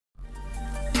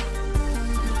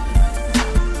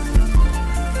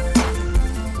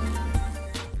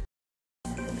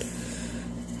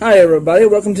Hi everybody,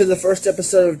 welcome to the first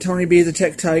episode of Tony B the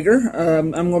Tech Tiger.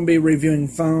 I'm going to be reviewing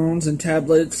phones and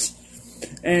tablets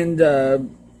and other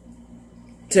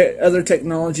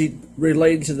technology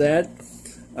related to that.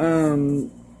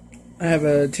 I have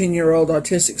a 10-year-old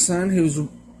autistic son who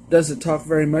doesn't talk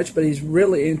very much, but he's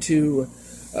really into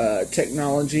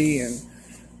technology, and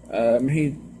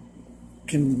he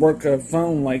can work a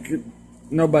phone like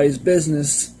nobody's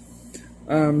business.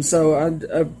 So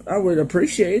I would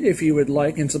appreciate if you would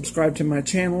like and subscribe to my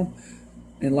channel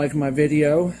and like my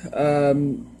video.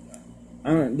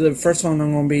 The first one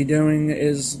I'm going to be doing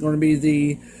is going to be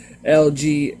the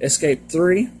LG Escape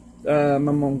 3.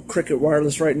 I'm on Cricket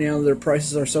Wireless right now. Their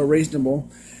prices are so reasonable,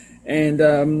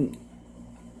 and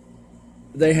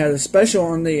they had a special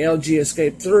on the LG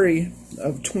Escape 3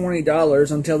 of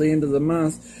 $20 until the end of the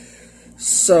month.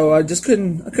 So I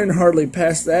couldn't hardly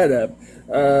pass that up.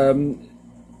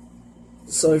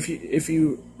 So if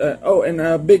you and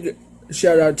a big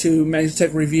shout out to Mag's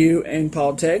Tech Review and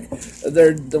Paul Tech.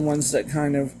 They're the ones that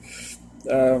kind of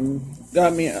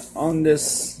got me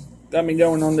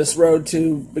going on this road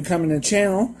to becoming a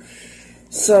channel.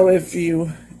 So if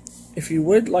you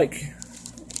would like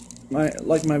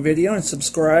my video and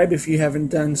subscribe if you haven't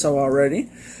done so already,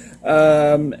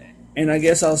 and I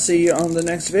guess I'll see you on the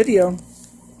next video.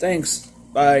 Thanks.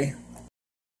 Bye.